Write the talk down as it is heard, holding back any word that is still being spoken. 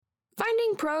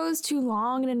Finding prose too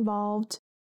long and involved,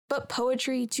 but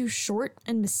poetry too short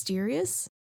and mysterious?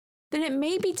 Then it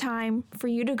may be time for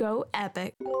you to go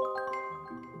epic.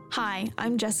 Hi,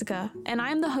 I'm Jessica, and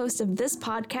I'm the host of this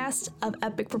podcast of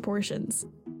Epic Proportions.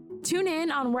 Tune in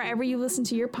on wherever you listen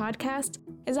to your podcast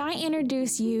as I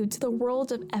introduce you to the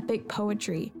world of epic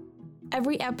poetry.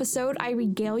 Every episode, I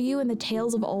regale you in the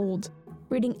tales of old,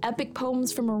 reading epic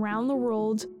poems from around the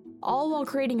world, all while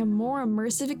creating a more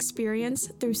immersive experience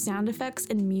through sound effects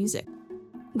and music.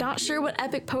 Not sure what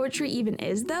epic poetry even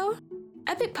is, though?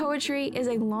 Epic poetry is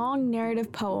a long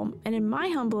narrative poem, and in my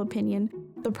humble opinion,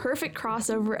 the perfect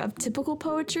crossover of typical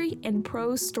poetry and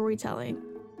prose storytelling.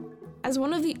 As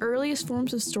one of the earliest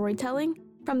forms of storytelling,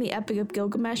 from the Epic of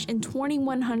Gilgamesh in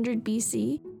 2100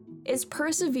 BC, it's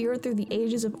persevered through the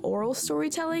ages of oral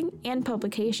storytelling and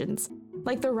publications,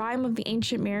 like the Rime of the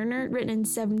Ancient Mariner written in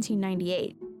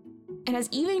 1798. It has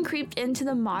even creeped into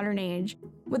the modern age,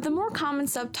 with the more common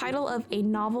subtitle of a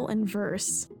novel in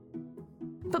verse.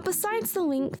 But besides the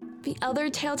length, the other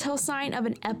telltale sign of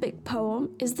an epic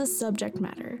poem is the subject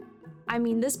matter. I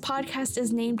mean, this podcast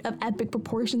is named Of Epic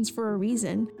Proportions for a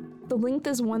reason. The length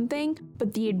is one thing,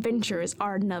 but the adventures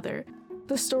are another.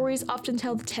 The stories often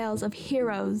tell the tales of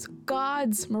heroes,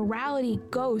 gods, morality,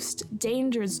 ghosts,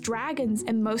 dangers, dragons,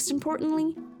 and most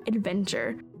importantly,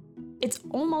 adventure. It's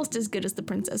almost as good as The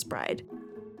Princess Bride.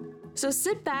 So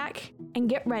sit back and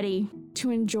get ready to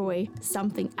enjoy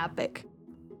something epic.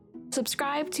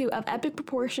 Subscribe to Of Epic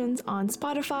Proportions on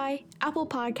Spotify, Apple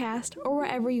Podcast, or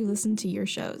wherever you listen to your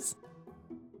shows.